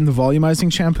you've been getting the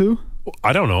volumizing shampoo?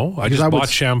 I don't know. I just bought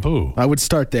shampoo. I would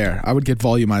start there. I would get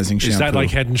volumizing shampoo. Is that like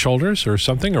Head and Shoulders or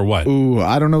something or what? Ooh,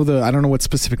 I don't know what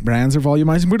specific brands are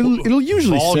volumizing, but it'll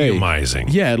usually say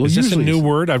volumizing. Yeah, is this a new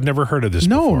word? I've never heard of this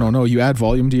before. No. You add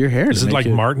volume to your hair. Is it like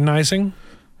Martinizing?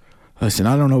 Listen,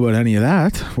 I don't know about any of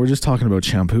that. We're just talking about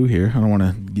shampoo here. I don't want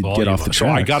to get off the track. So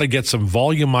I got to get some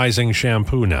volumizing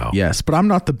shampoo now. Yes, but I'm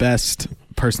not the best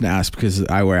person to ask because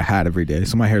I wear a hat every day,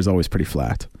 so my hair is always pretty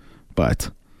flat.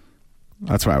 But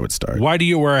that's where I would start. Why do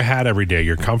you wear a hat every day?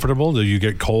 You're comfortable? Do you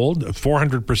get cold?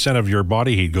 400% of your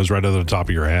body heat goes right to the top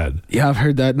of your head. Yeah, I've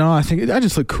heard that. No, I think I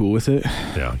just look cool with it.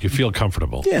 Yeah, you feel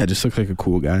comfortable. Yeah, just look like a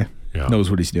cool guy. Yeah. Knows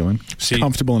what he's doing. See,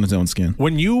 comfortable in his own skin.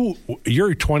 When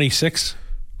you're 26?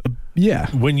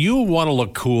 Yeah. When you want to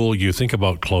look cool, you think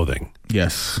about clothing.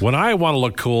 Yes. When I want to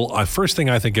look cool, first thing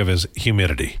I think of is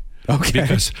humidity. Okay.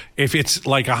 Because if it's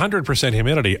like 100%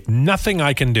 humidity, nothing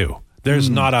I can do.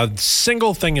 There's not a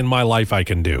single thing in my life I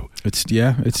can do. It's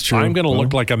true. I'm going to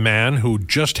look like a man who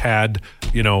just had,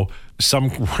 some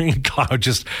rain cloud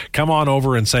just come on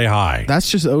over and say hi. That's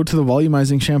just owed to the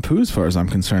volumizing shampoo as far as I'm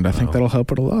concerned. I think that'll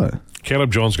help it a lot.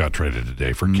 Caleb Jones got traded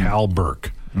today for Cal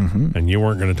Burke. And you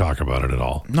weren't going to talk about it at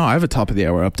all. No, I have a top of the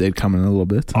hour update coming in a little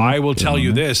bit. I will tell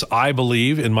you this. I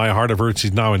believe in my heart of hearts,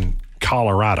 he's now in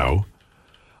Colorado.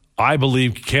 I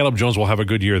believe Caleb Jones will have a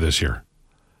good year this year.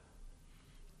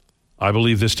 I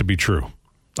believe this to be true.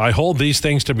 I hold these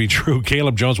things to be true.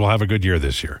 Caleb Jones will have a good year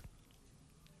this year.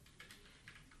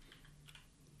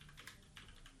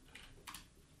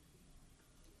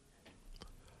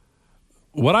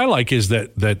 What I like is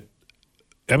that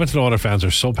Edmonton Oilers fans are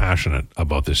so passionate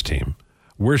about this team.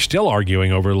 We're still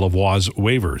arguing over Lavoie's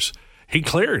waivers. He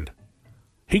cleared.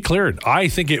 I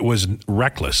think it was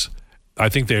reckless. I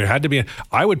think there had to be.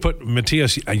 I would put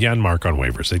Matthias Janmark on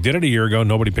waivers. They did it a year ago.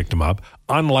 Nobody picked him up.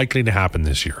 Unlikely to happen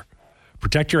this year.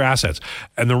 Protect your assets.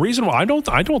 And the reason why I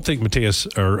don't think Matthias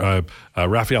or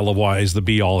Raphael Lavoie is the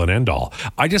be all and end all.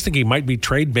 I just think he might be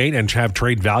trade bait and have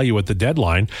trade value at the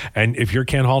deadline. And if you're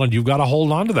Ken Holland, you've got to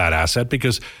hold on to that asset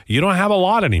because you don't have a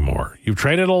lot anymore. You've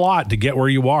traded a lot to get where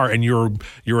you are, and you're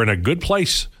in a good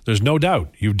place. There's no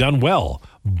doubt. You've done well,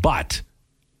 but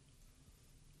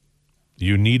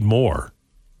you need more.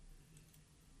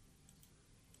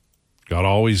 Got to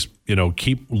always,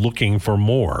 keep looking for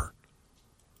more.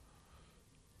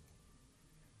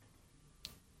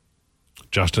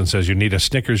 Justin says, you need a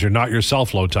Snickers. You're not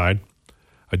yourself, Lowetide.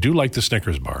 I do like the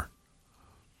Snickers bar.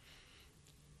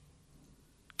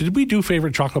 Did we do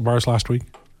favorite chocolate bars last week?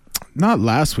 Not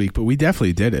last week, but we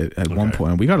definitely did it at one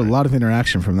point. We got a lot of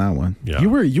interaction from that one. Yeah.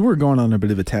 You were going on a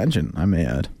bit of a tangent, I may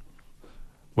add.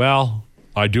 Well,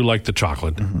 I do like the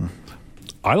chocolate. Mm-hmm.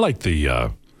 I like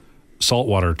the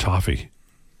saltwater toffee.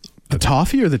 The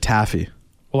toffee or the taffy?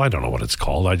 Well, I don't know what it's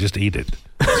called. I just eat it.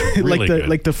 It's really good.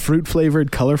 like the fruit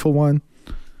flavored, colorful one.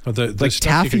 The like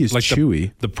taffy is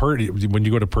chewy. The Purdy, when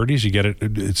you go to Purdy's, you get it.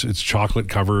 It's chocolate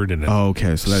covered and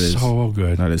okay, so that is so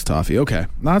good. That is toffee. Okay,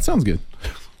 no, that sounds good.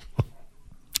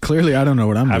 Clearly, I don't know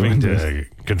what I'm having doing. to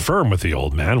confirm with the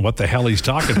old man what the hell he's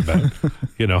talking about.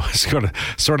 It's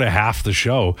sort of half the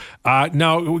show.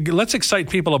 Now, let's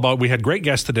excite people about. We had great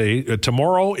guests today.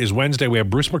 Tomorrow is Wednesday. We have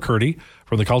Bruce McCurdy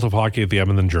from the Cult of Hockey at the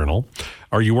Edmonton Journal.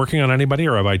 Are you working on anybody,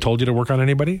 or have I told you to work on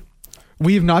anybody?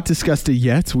 We have not discussed it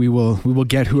yet. We will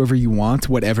get whoever you want,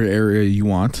 whatever area you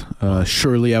want.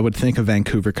 Surely, I would think a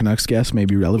Vancouver Canucks guest may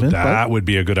be relevant. That would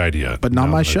be a good idea. But not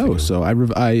my show, so I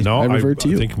revert to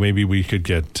you. I think maybe we could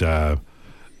get... I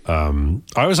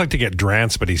always like to get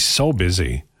Drance, but he's so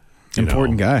busy.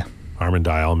 Important guy. Armin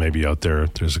Dial may be out there.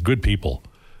 There's good people.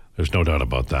 There's no doubt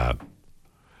about that.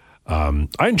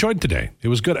 I enjoyed today. It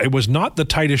was good. It was not the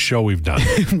tightest show we've done.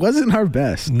 It wasn't our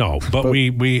best. No, but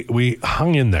we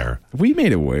hung in there. We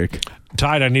made it work.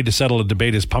 Tide, I need to settle a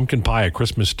debate. Is pumpkin pie a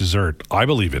Christmas dessert? I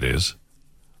believe it is,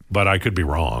 but I could be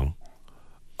wrong.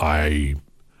 We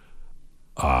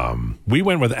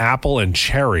went with apple and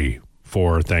cherry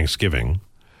for Thanksgiving.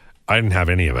 I didn't have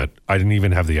any of it. I didn't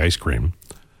even have the ice cream.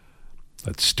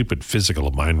 That stupid physical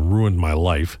of mine ruined my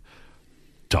life.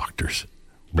 Doctors.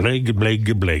 Blega,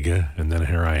 blega, blega, and then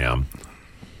here I am.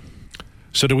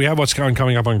 So do we have what's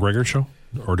coming up on Gregor's show,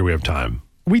 or do we have time?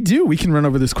 We do. We can run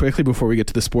over this quickly before we get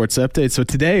to the sports update. So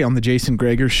today on the Jason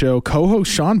Gregor Show,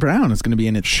 co-host Sean Brown is going to be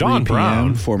in at 3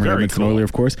 p.m. Former Edmonton Oiler,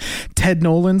 of course. Ted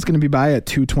Nolan's going to be by at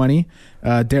 2:20.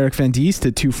 Derek Van Diest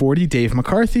at 2:40. Dave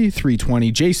McCarthy,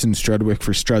 3:20. Jason Strudwick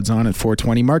for Struds on at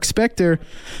 4:20. Mark Spector,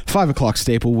 5 o'clock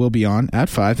staple, will be on at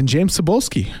 5. And James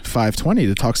Cebulski, 5:20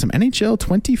 to talk some NHL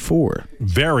 24.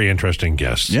 Very interesting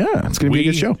guests. Yeah, it's going to be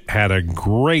a good show. We had a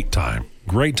great time.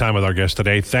 Great time with our guest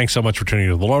today. Thanks so much for tuning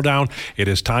in to The Lowdown. It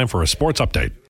is time for a sports update.